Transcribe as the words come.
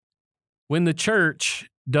when the church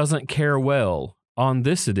doesn't care well on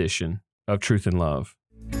this edition of Truth and Love.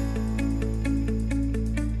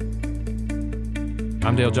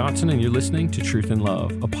 I'm Dale Johnson, and you're listening to Truth and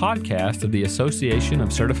Love, a podcast of the Association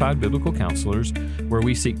of Certified Biblical Counselors, where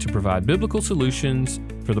we seek to provide biblical solutions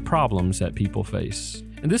for the problems that people face.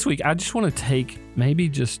 And this week, I just want to take maybe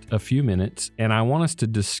just a few minutes, and I want us to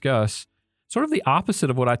discuss sort of the opposite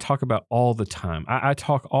of what I talk about all the time. I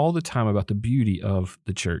talk all the time about the beauty of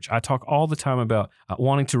the church. I talk all the time about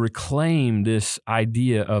wanting to reclaim this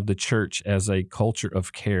idea of the church as a culture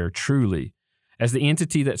of care, truly, as the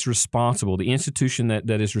entity that's responsible, the institution that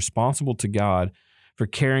is responsible to God for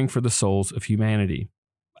caring for the souls of humanity.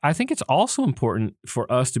 I think it's also important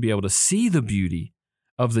for us to be able to see the beauty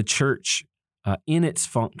of the church in its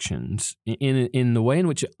functions, in the way in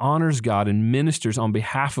which it honors God and ministers on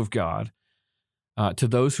behalf of God to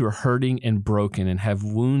those who are hurting and broken and have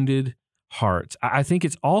wounded hearts. I think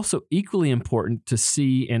it's also equally important to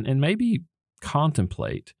see and maybe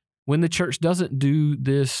contemplate when the church doesn't do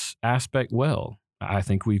this aspect well. I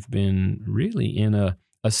think we've been really in a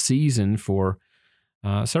season for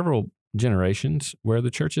several generations where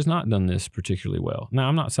the church has not done this particularly well. Now,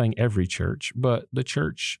 I'm not saying every church, but the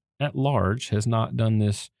church at large has not done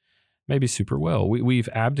this maybe super well. We've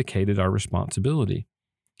abdicated our responsibility.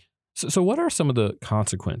 So what are some of the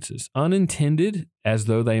consequences? Unintended as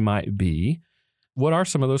though they might be, what are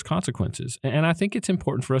some of those consequences? And I think it's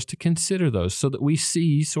important for us to consider those so that we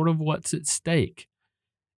see sort of what's at stake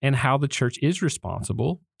and how the church is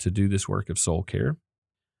responsible to do this work of soul care,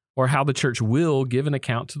 or how the church will give an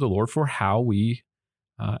account to the Lord for how we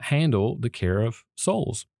handle the care of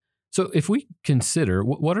souls. So if we consider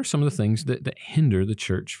what are some of the things that hinder the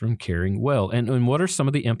church from caring well, and what are some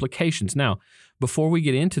of the implications? Now, before we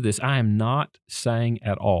get into this, I am not saying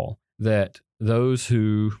at all that those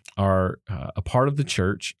who are a part of the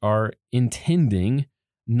church are intending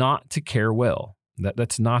not to care well.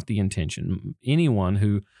 That's not the intention. Anyone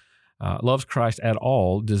who loves Christ at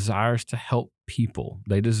all desires to help people.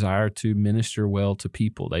 They desire to minister well to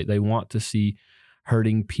people. They want to see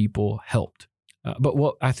hurting people helped. But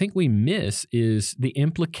what I think we miss is the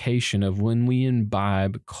implication of when we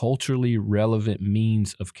imbibe culturally relevant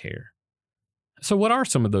means of care. So what are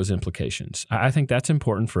some of those implications? I think that's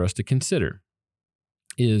important for us to consider.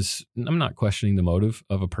 I'm not questioning the motive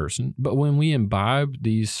of a person, but when we imbibe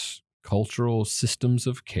these cultural systems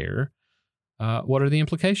of care, what are the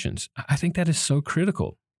implications? I think that is so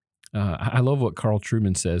critical. I love what Carl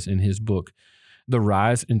Trueman says in his book, The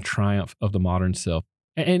Rise and Triumph of the Modern Self.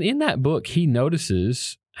 And in that book, he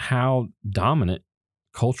notices how dominant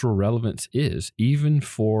cultural relevance is, even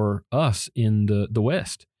for us in the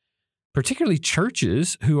West, particularly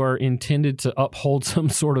churches who are intended to uphold some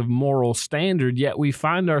sort of moral standard, yet we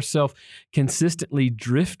find ourselves consistently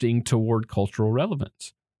drifting toward cultural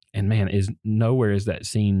relevance. And man, nowhere is that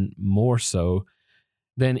seen more so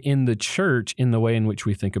than in the church in the way in which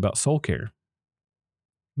we think about soul care.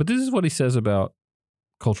 But this is what he says about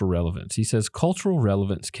cultural relevance. He says, cultural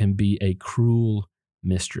relevance can be a cruel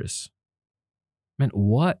mistress. Man,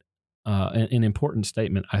 what an important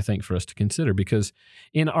statement, I think, for us to consider, because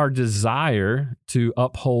in our desire to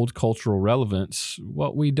uphold cultural relevance,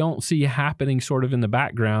 what we don't see happening sort of in the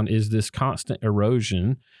background is this constant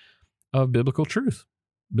erosion of biblical truth,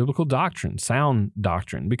 biblical doctrine, sound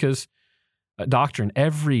doctrine, because doctrine,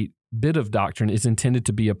 every bit of doctrine is intended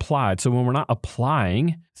to be applied. So when we're not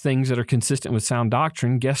applying things that are consistent with sound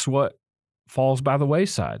doctrine, guess what falls by the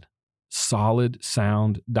wayside? Solid,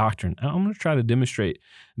 sound doctrine. I'm going to try to demonstrate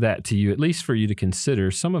that to you, at least for you to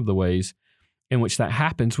consider some of the ways in which that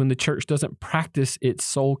happens when the church doesn't practice its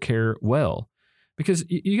soul care well. Because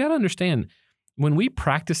you got to understand, when we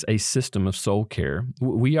practice a system of soul care,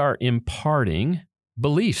 we are imparting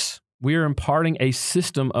beliefs. We are imparting a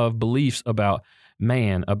system of beliefs about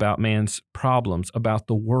man, about man's problems, about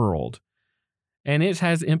the world. And it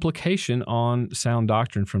has implication on sound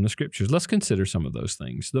doctrine from the scriptures. Let's consider some of those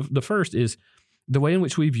things. The first is the way in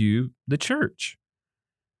which we view the church.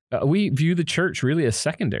 We view the church really as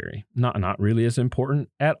secondary, not really as important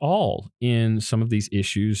at all in some of these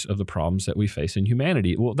issues of the problems that we face in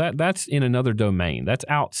humanity. Well, that's in another domain. That's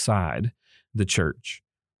outside the church.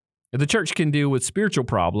 The church can deal with spiritual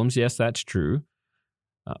problems. Yes, that's true.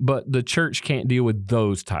 But the church can't deal with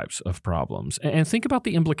those types of problems. And think about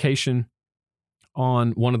the implication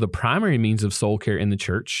on one of the primary means of soul care in the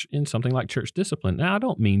church in something like church discipline. Now, I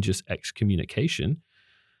don't mean just excommunication.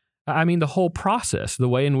 I mean the whole process, the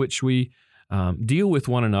way in which we deal with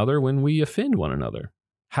one another when we offend one another.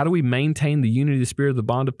 How do we maintain the unity of the Spirit of the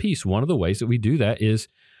bond of peace? One of the ways that we do that is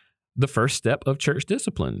the first step of church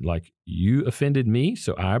discipline. Like, you offended me,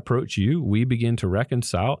 so I approach you. We begin to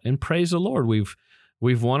reconcile, and praise the Lord.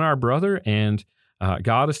 We've won our brother, and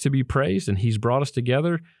God is to be praised, and he's brought us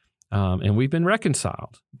together, and we've been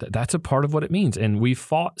reconciled. That's a part of what it means. And we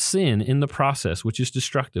fought sin in the process, which is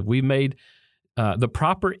destructive. We made the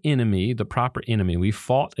proper enemy. We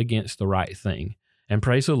fought against the right thing. And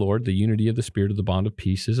praise the Lord, the unity of the Spirit of the bond of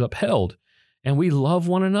peace is upheld. And we love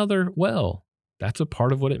one another well. That's a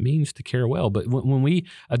part of what it means to care well. But when we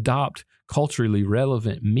adopt culturally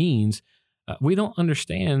relevant means, we don't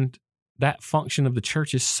understand that function of the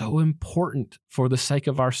church is so important for the sake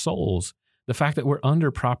of our souls. The fact that we're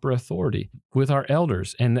under proper authority with our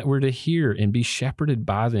elders, and that we're to hear and be shepherded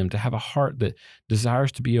by them, to have a heart that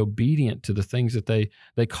desires to be obedient to the things that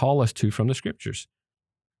they call us to from the Scriptures.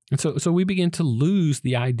 And so we begin to lose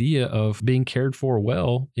the idea of being cared for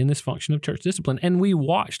well in this function of church discipline. And we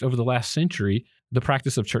watched over the last century the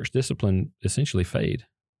practice of church discipline essentially fade.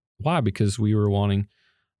 Why? Because we were wanting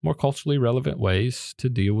more culturally relevant ways to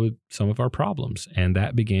deal with some of our problems. And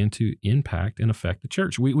that began to impact and affect the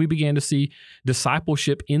church. We began to see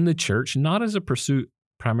discipleship in the church, not as a pursuit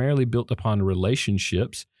primarily built upon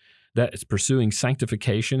relationships, that is pursuing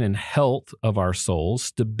sanctification and health of our souls,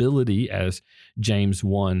 stability, as James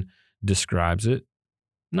 1 describes it.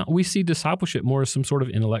 No, we see discipleship more as some sort of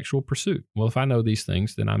intellectual pursuit. Well, if I know these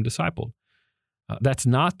things, then I'm discipled. That's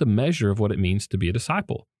not the measure of what it means to be a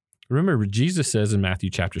disciple. Remember, Jesus says in Matthew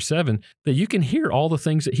chapter 7 that you can hear all the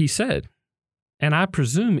things that he said. And I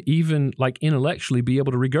presume even like intellectually be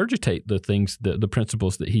able to regurgitate the things, the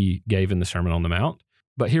principles that he gave in the Sermon on the Mount.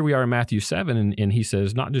 But here we are in Matthew 7, and he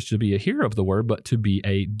says not just to be a hearer of the word, but to be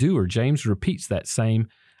a doer. James repeats that same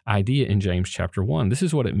idea in James chapter 1. This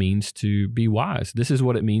is what it means to be wise. This is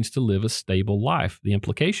what it means to live a stable life. The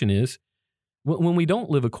implication is when we don't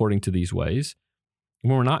live according to these ways,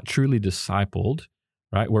 when we're not truly discipled,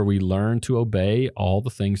 right, where we learn to obey all the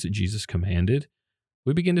things that Jesus commanded,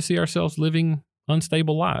 we begin to see ourselves living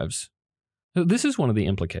unstable lives. So this is one of the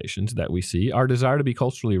implications that we see. Our desire to be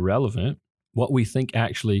culturally relevant, what we think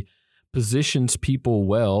actually positions people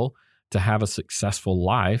well to have a successful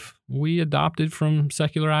life, we adopted from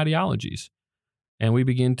secular ideologies. And we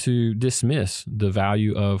begin to dismiss the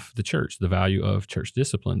value of the church, the value of church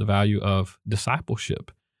discipline, the value of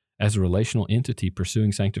discipleship as a relational entity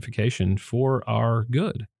pursuing sanctification for our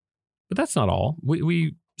good. But that's not all.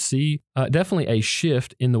 We see definitely a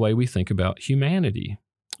shift in the way we think about humanity.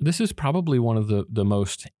 This is probably one of the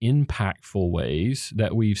most impactful ways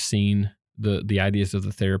that we've seen the ideas of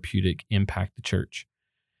the therapeutic impact the church.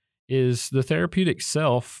 Is the therapeutic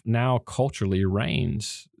self now culturally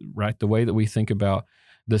reigns, right? The way that we think about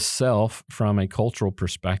the self from a cultural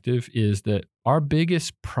perspective is that our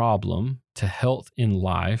biggest problem to health in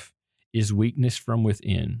life is weakness from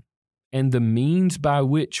within. And the means by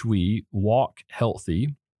which we walk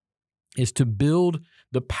healthy is to build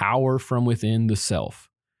the power from within the self.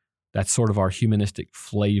 That's sort of our humanistic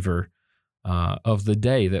flavor of the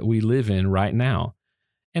day that we live in right now.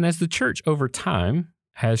 And as the church over time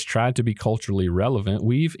has tried to be culturally relevant,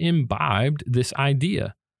 we've imbibed this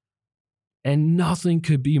idea. And nothing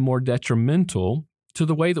could be more detrimental to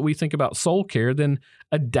the way that we think about soul care than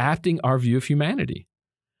adapting our view of humanity.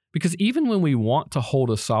 Because even when we want to hold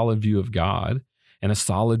a solid view of God and a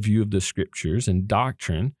solid view of the Scriptures and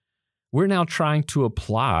doctrine, we're now trying to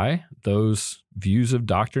apply those views of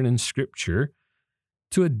doctrine and Scripture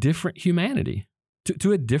to a different humanity,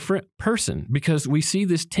 to a different person, because we see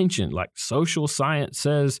this tension. Like social science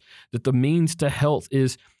says that the means to health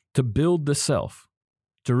is to build the self,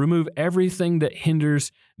 to remove everything that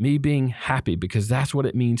hinders me being happy, because that's what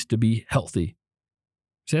it means to be healthy.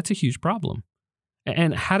 So that's a huge problem.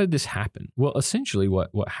 And how did this happen? Well, essentially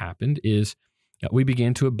what happened is we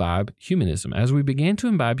began to imbibe humanism. As we began to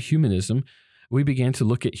imbibe humanism, we began to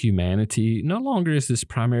look at humanity no longer as this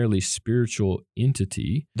primarily spiritual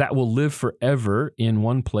entity that will live forever in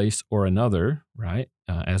one place or another, right?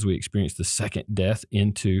 As we experience the second death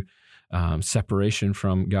into separation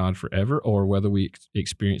from God forever, or whether we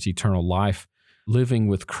experience eternal life living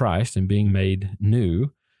with Christ and being made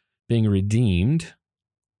new, being redeemed.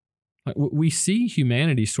 We see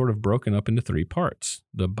humanity sort of broken up into three parts: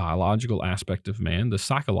 the biological aspect of man, the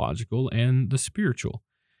psychological, and the spiritual.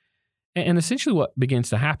 And essentially what begins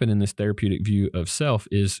to happen in this therapeutic view of self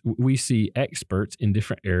is we see experts in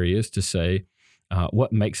different areas to say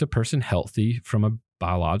what makes a person healthy from a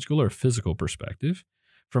biological or physical perspective,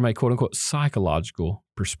 from a quote-unquote psychological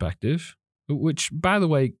perspective, which, by the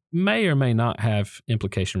way, may or may not have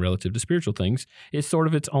implication relative to spiritual things. It's sort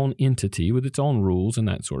of its own entity with its own rules and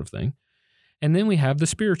that sort of thing. And then we have the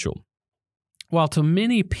spiritual, While to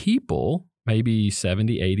many people, maybe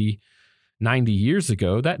 70, 80, 90 years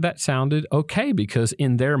ago, that sounded okay because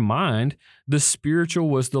in their mind, the spiritual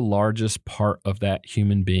was the largest part of that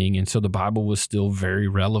human being. And so the Bible was still very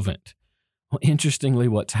relevant. Well, interestingly,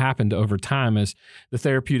 what's happened over time as the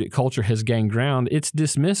therapeutic culture has gained ground, it's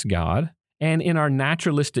dismissed God. And in our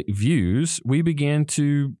naturalistic views, we begin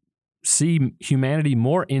to see humanity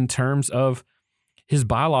more in terms of his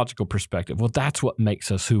biological perspective. Well, that's what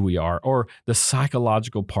makes us who we are, or the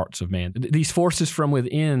psychological parts of man. These forces from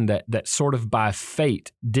within that sort of by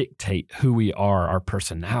fate dictate who we are, our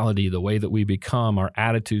personality, the way that we become, our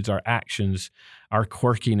attitudes, our actions, our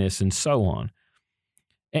quirkiness, and so on.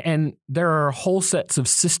 And there are whole sets of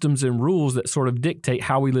systems and rules that sort of dictate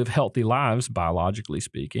how we live healthy lives, biologically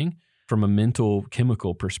speaking, from a mental,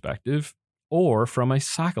 chemical perspective, or from a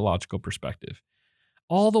psychological perspective.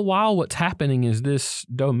 All the while, what's happening is this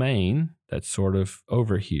domain that's sort of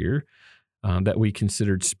over here that we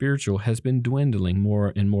considered spiritual has been dwindling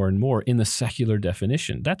more and more and more in the secular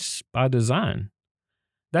definition. That's by design.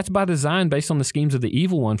 That's by design based on the schemes of the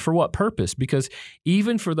evil one. For what purpose? Because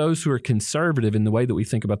even for those who are conservative in the way that we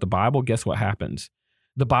think about the Bible, guess what happens?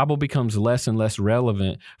 The Bible becomes less and less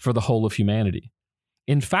relevant for the whole of humanity.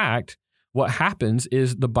 In fact, what happens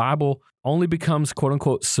is the Bible only becomes, quote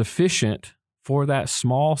unquote, sufficient for that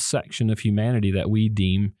small section of humanity that we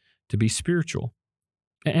deem to be spiritual.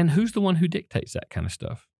 And who's the one who dictates that kind of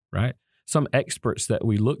stuff, right? Some experts that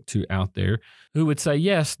we look to out there who would say,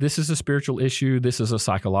 yes, this is a spiritual issue, this is a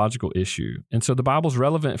psychological issue. And so the Bible's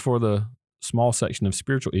relevant for the small section of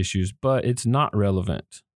spiritual issues, but it's not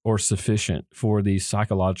relevant or sufficient for these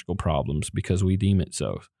psychological problems because we deem it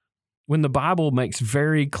so. When the Bible makes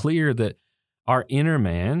very clear that our inner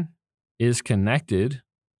man is connected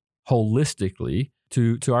holistically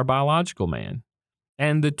to our biological man.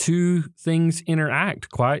 And the two things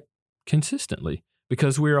interact quite consistently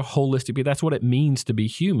because we're a holistic being. That's what it means to be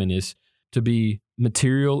human, is to be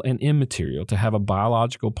material and immaterial, to have a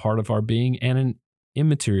biological part of our being and an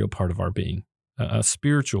immaterial part of our being, a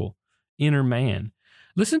spiritual inner man.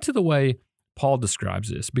 Listen to the way Paul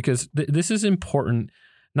describes this, because this is important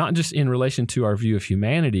not just in relation to our view of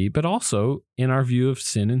humanity, but also in our view of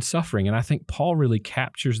sin and suffering. And I think Paul really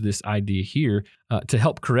captures this idea here to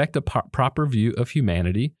help correct a proper view of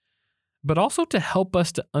humanity, but also to help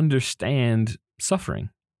us to understand suffering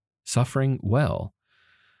well.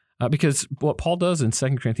 Because what Paul does in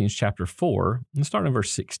 2 Corinthians chapter 4, and starting in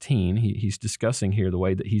verse 16, he's discussing here the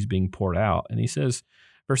way that he's being poured out. And he says,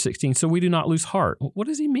 verse 16, so we do not lose heart. What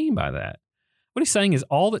does he mean by that? What he's saying is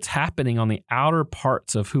all that's happening on the outer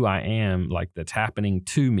parts of who I am, like that's happening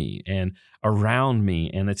to me and around me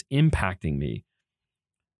and that's impacting me,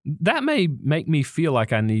 that may make me feel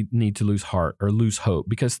like I need to lose heart or lose hope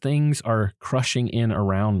because things are crushing in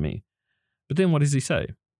around me. But then what does he say?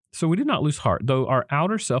 So we do not lose heart, though our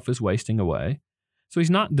outer self is wasting away. So he's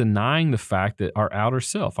not denying the fact that our outer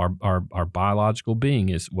self, our biological being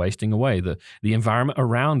is wasting away. The environment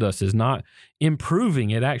around us is not improving.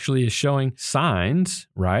 It actually is showing signs,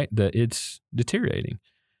 right, that it's deteriorating.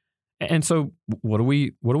 And so what are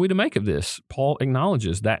we to make of this? Paul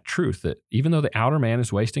acknowledges that truth, that even though the outer man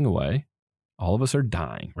is wasting away, all of us are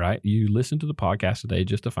dying, right? You listen to the podcast today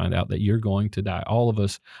just to find out that you're going to die. All of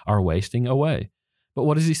us are wasting away. But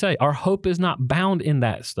what does he say? Our hope is not bound in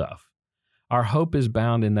that stuff. Our hope is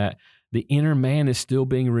bound in that the inner man is still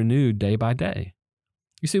being renewed day by day.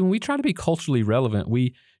 You see, when we try to be culturally relevant,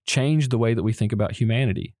 we change the way that we think about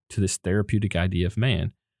humanity to this therapeutic idea of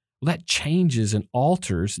man. Well, that changes and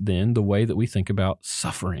alters then the way that we think about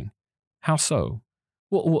suffering. How so?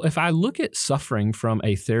 Well, if I look at suffering from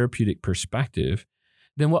a therapeutic perspective,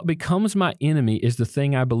 then what becomes my enemy is the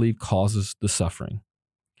thing I believe causes the suffering.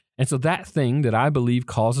 And so that thing that I believe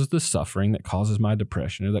causes the suffering, that causes my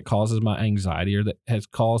depression, or that causes my anxiety, or that has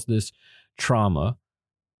caused this trauma,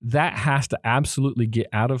 that has to absolutely get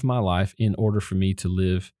out of my life in order for me to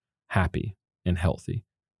live happy and healthy.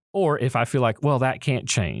 Or if I feel like, well, that can't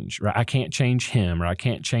change, right? I can't change him or I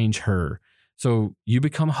can't change her. So you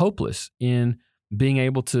become hopeless in being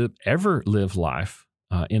able to ever live life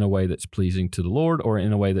in a way that's pleasing to the Lord or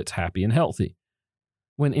in a way that's happy and healthy.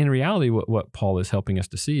 When in reality, what Paul is helping us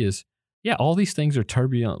to see is, yeah, all these things are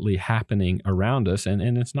turbulently happening around us, and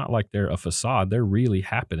it's not like they're a facade. They're really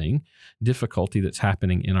happening, difficulty that's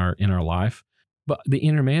happening in our life. But the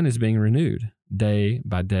inner man is being renewed day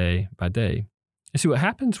by day by day. And see, what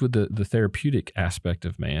happens with the therapeutic aspect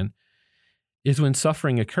of man is when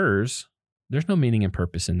suffering occurs, there's no meaning and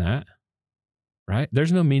purpose in that, right?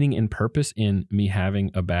 There's no meaning and purpose in me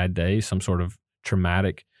having a bad day, some sort of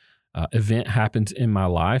traumatic event happens in my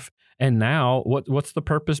life. And now what's the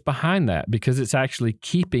purpose behind that? Because it's actually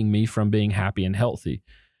keeping me from being happy and healthy.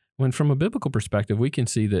 When from a biblical perspective, we can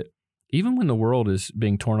see that even when the world is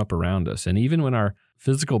being torn up around us, and even when our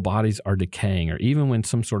physical bodies are decaying, or even when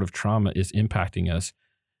some sort of trauma is impacting us,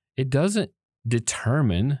 it doesn't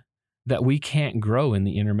determine that we can't grow in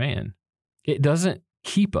the inner man. It doesn't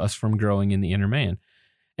keep us from growing in the inner man.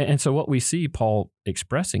 And so what we see Paul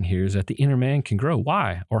expressing here is that the inner man can grow.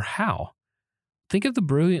 Why or how? Think of the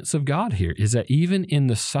brilliance of God here, is that even in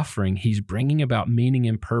the suffering, he's bringing about meaning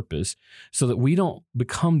and purpose so that we don't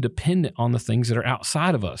become dependent on the things that are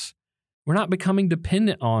outside of us. We're not becoming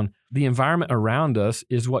dependent on the environment around us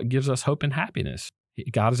is what gives us hope and happiness.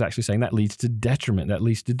 God is actually saying that leads to detriment, that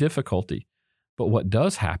leads to difficulty. But what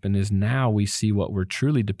does happen is now we see what we're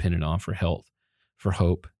truly dependent on for health, for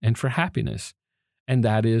hope, and for happiness. And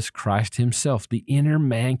that is Christ himself. The inner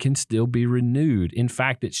man can still be renewed. In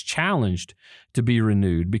fact, it's challenged to be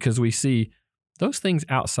renewed because we see those things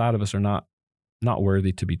outside of us are not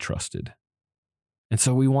worthy to be trusted. And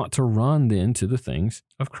so we want to run then to the things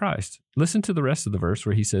of Christ. Listen to the rest of the verse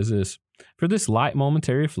where he says this, "For this light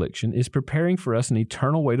momentary affliction is preparing for us an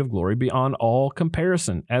eternal weight of glory beyond all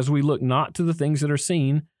comparison, as we look not to the things that are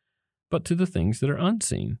seen, but to the things that are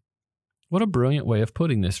unseen." What a brilliant way of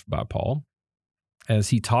putting this by Paul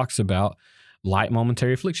as he talks about light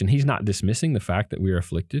momentary affliction. He's not dismissing the fact that we are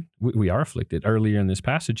afflicted. We are afflicted. Earlier in this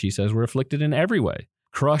passage, he says we're afflicted in every way.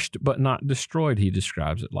 Crushed but not destroyed, he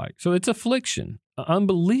describes it like. So it's affliction,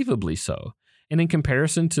 unbelievably so. And in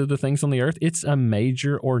comparison to the things on the earth, it's a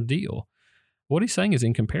major ordeal. What he's saying is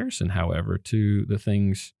in comparison, however, to the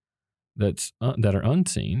things that are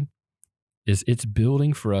unseen, is it's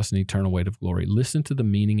building for us an eternal weight of glory. Listen to the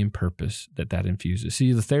meaning and purpose that infuses.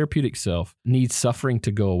 See, the therapeutic self needs suffering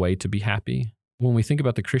to go away to be happy. When we think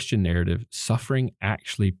about the Christian narrative, suffering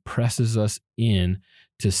actually presses us in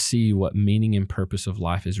to see what meaning and purpose of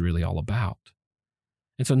life is really all about.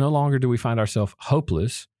 And so no longer do we find ourselves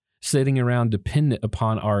hopeless, sitting around dependent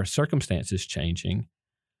upon our circumstances changing.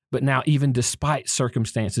 But now, even despite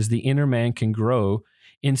circumstances, the inner man can grow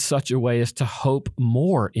in such a way as to hope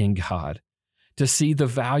more in God, to see the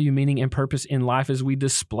value, meaning, and purpose in life as we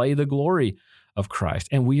display the glory of Christ.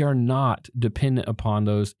 And we are not dependent upon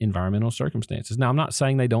those environmental circumstances. Now, I'm not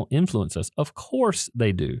saying they don't influence us. Of course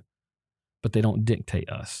they do, but they don't dictate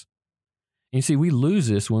us. And you see, we lose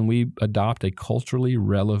this when we adopt a culturally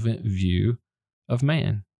relevant view of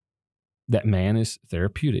man, that man is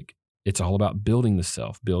therapeutic. It's all about building the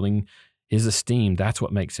self, building his esteem. That's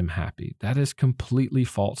what makes him happy. That is completely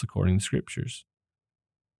false according to scriptures.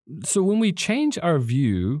 So when we change our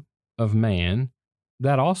view of man,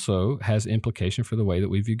 that also has implication for the way that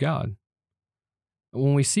we view God.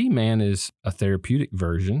 When we see man as a therapeutic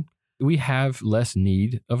version, we have less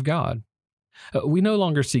need of God. We no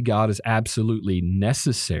longer see God as absolutely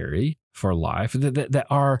necessary for life, that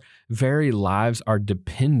our very lives are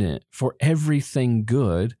dependent for everything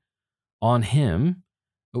good on him.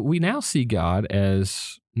 We now see God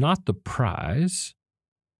as not the prize,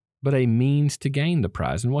 but a means to gain the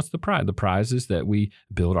prize. And what's the prize? The prize is that we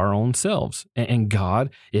build our own selves. And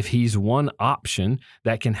God, if he's one option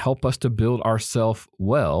that can help us to build ourselves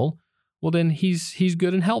well, then he's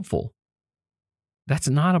good and helpful. That's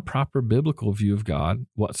not a proper biblical view of God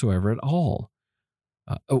whatsoever at all.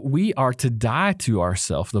 We are to die to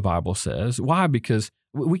ourselves, the Bible says. Why? Because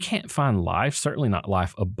we can't find life, certainly not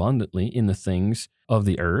life abundantly, in the things of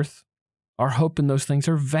the earth. Our hope in those things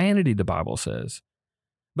are vanity, the Bible says.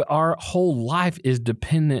 But our whole life is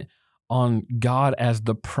dependent on God as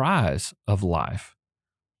the prize of life.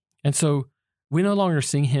 And so we no longer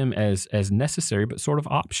see him as necessary, but sort of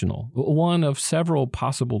optional. One of several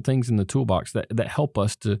possible things in the toolbox that help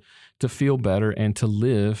us to feel better and to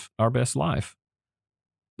live our best life.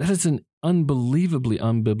 That is an unbelievably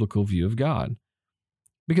unbiblical view of God,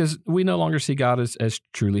 because we no longer see God as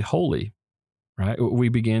truly holy, right? We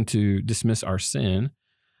begin to dismiss our sin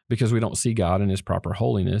because we don't see God in his proper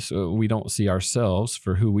holiness. We don't see ourselves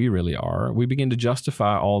for who we really are. We begin to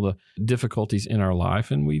justify all the difficulties in our life,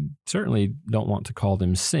 and we certainly don't want to call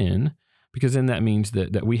them sin, because then that means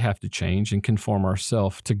that we have to change and conform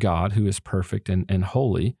ourselves to God, who is perfect and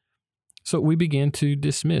holy. So we begin to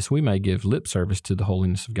dismiss. We may give lip service to the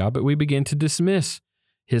holiness of God, but we begin to dismiss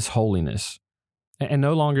his holiness. And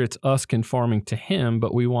no longer it's us conforming to him,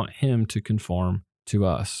 but we want him to conform to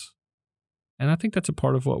us. And I think that's a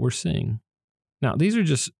part of what we're seeing. Now, these are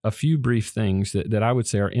just a few brief things that I would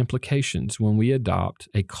say are implications when we adopt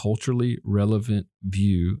a culturally relevant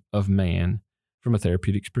view of man from a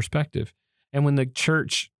therapeutics perspective. And when the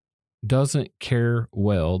church doesn't care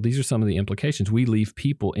well, these are some of the implications. We leave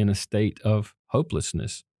people in a state of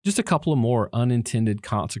hopelessness. Just a couple of more unintended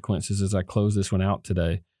consequences as I close this one out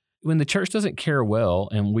today. When the church doesn't care well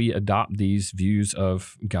and we adopt these views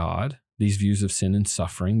of God, these views of sin and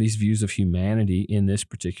suffering, these views of humanity in this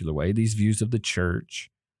particular way, these views of the church,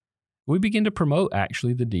 we begin to promote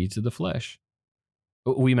actually the deeds of the flesh.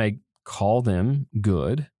 We may call them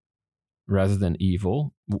good rather than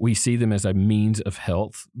evil. We see them as a means of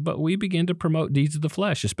health, but we begin to promote deeds of the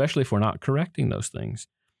flesh, especially if we're not correcting those things.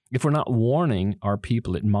 If we're not warning our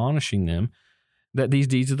people, admonishing them that these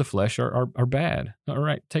deeds of the flesh are bad. All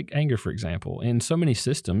right, take anger, for example. In so many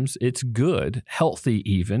systems, it's good, healthy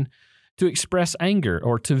even, to express anger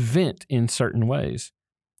or to vent in certain ways.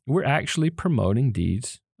 We're actually promoting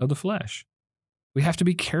deeds of the flesh. We have to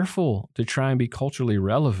be careful to try and be culturally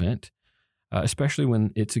relevant, especially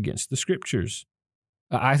when it's against the scriptures.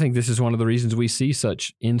 I think this is one of the reasons we see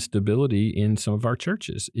such instability in some of our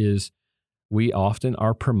churches is we often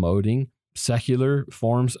are promoting secular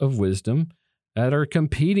forms of wisdom that are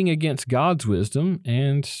competing against God's wisdom.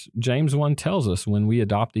 And James 1 tells us when we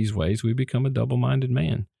adopt these ways, we become a double-minded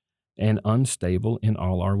man and unstable in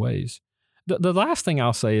all our ways. The last thing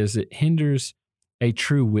I'll say is it hinders a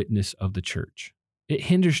true witness of the church. It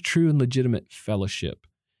hinders true and legitimate fellowship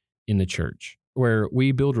in the church, where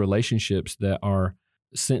we build relationships that are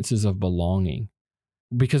senses of belonging,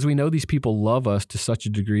 because we know these people love us to such a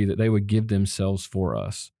degree that they would give themselves for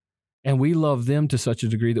us. And we love them to such a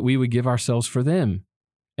degree that we would give ourselves for them.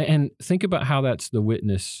 And think about how that's the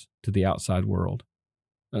witness to the outside world.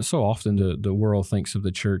 So often the world thinks of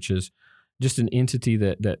the church as just an entity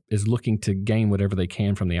that is looking to gain whatever they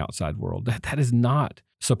can from the outside world. That is not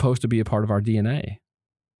supposed to be a part of our DNA.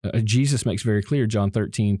 Jesus makes very clear, John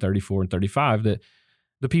 13, 34, and 35, that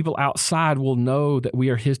the people outside will know that we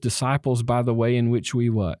are his disciples by the way in which we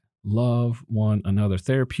what? Love one another.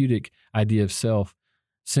 Therapeutic idea of self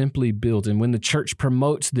simply builds. And when the church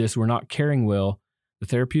promotes this, we're not caring well, the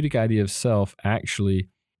therapeutic idea of self actually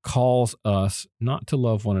calls us not to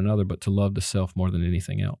love one another, but to love the self more than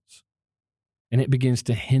anything else. And it begins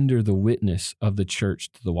to hinder the witness of the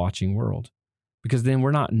church to the watching world, because then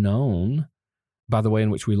we're not known by the way in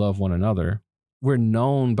which we love one another. We're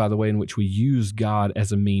known by the way in which we use God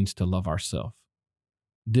as a means to love ourselves.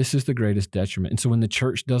 This is the greatest detriment. And so when the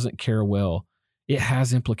church doesn't care well, it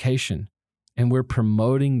has implication. And we're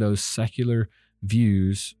promoting those secular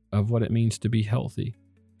views of what it means to be healthy.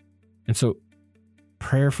 And so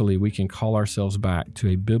prayerfully, we can call ourselves back to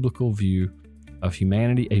a biblical view of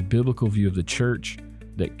humanity, a biblical view of the church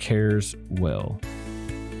that cares well.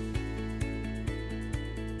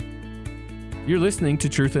 You're listening to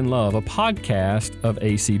Truth in Love, a podcast of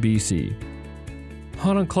ACBC. I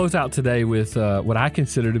want to close out today with what I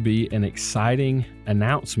consider to be an exciting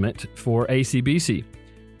announcement for ACBC.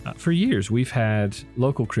 For years, we've had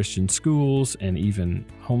local Christian schools and even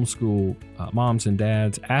homeschool moms and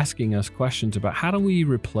dads asking us questions about how do we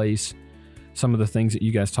replace some of the things that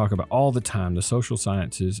you guys talk about all the time, the social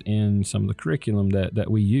sciences, in some of the curriculum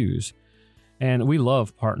that we use. And we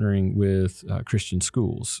love partnering with Christian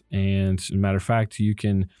schools. And as a matter of fact, you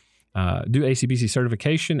can do ACBC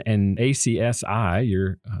certification, and ACSI,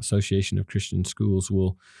 your Association of Christian Schools,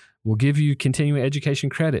 will give you continuing education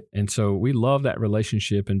credit. And so we love that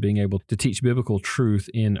relationship and being able to teach biblical truth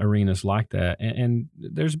in arenas like that. And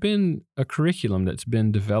there's been a curriculum that's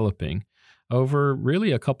been developing over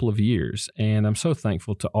really a couple of years. And I'm so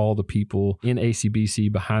thankful to all the people in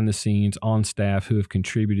ACBC behind the scenes, on staff, who have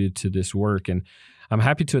contributed to this work. And I'm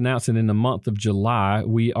happy to announce that in the month of July,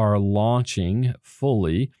 we are launching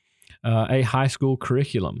fully a high school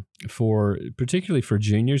curriculum particularly for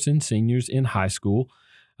juniors and seniors in high school.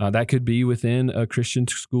 That could be within a Christian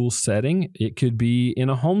school setting. It could be in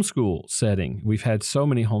a homeschool setting. We've had so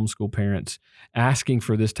many homeschool parents asking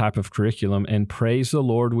for this type of curriculum, and praise the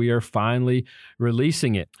Lord, we are finally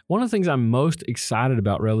releasing it. One of the things I'm most excited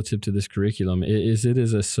about relative to this curriculum is it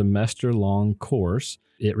is a semester-long course.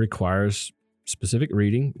 It requires specific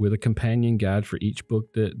reading with a companion guide for each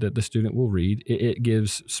book that the student will read. It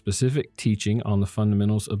gives specific teaching on the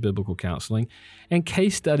fundamentals of biblical counseling, and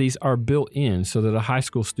case studies are built in so that a high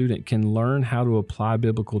school student can learn how to apply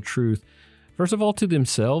biblical truth, first of all, to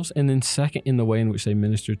themselves, and then second, in the way in which they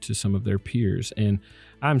minister to some of their peers. And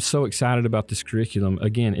I'm so excited about this curriculum.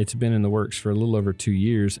 Again, it's been in the works for a little over 2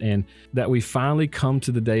 years, and that we finally come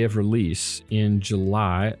to the day of release in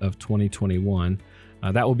July of 2021.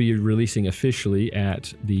 That will be releasing officially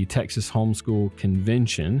at the Texas Homeschool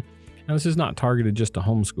Convention. Now, this is not targeted just to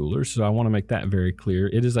homeschoolers, so I want to make that very clear.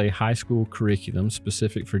 It is a high school curriculum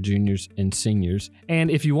specific for juniors and seniors.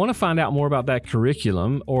 And if you want to find out more about that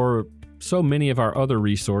curriculum or so many of our other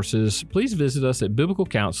resources, please visit us at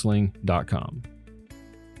biblicalcounseling.com.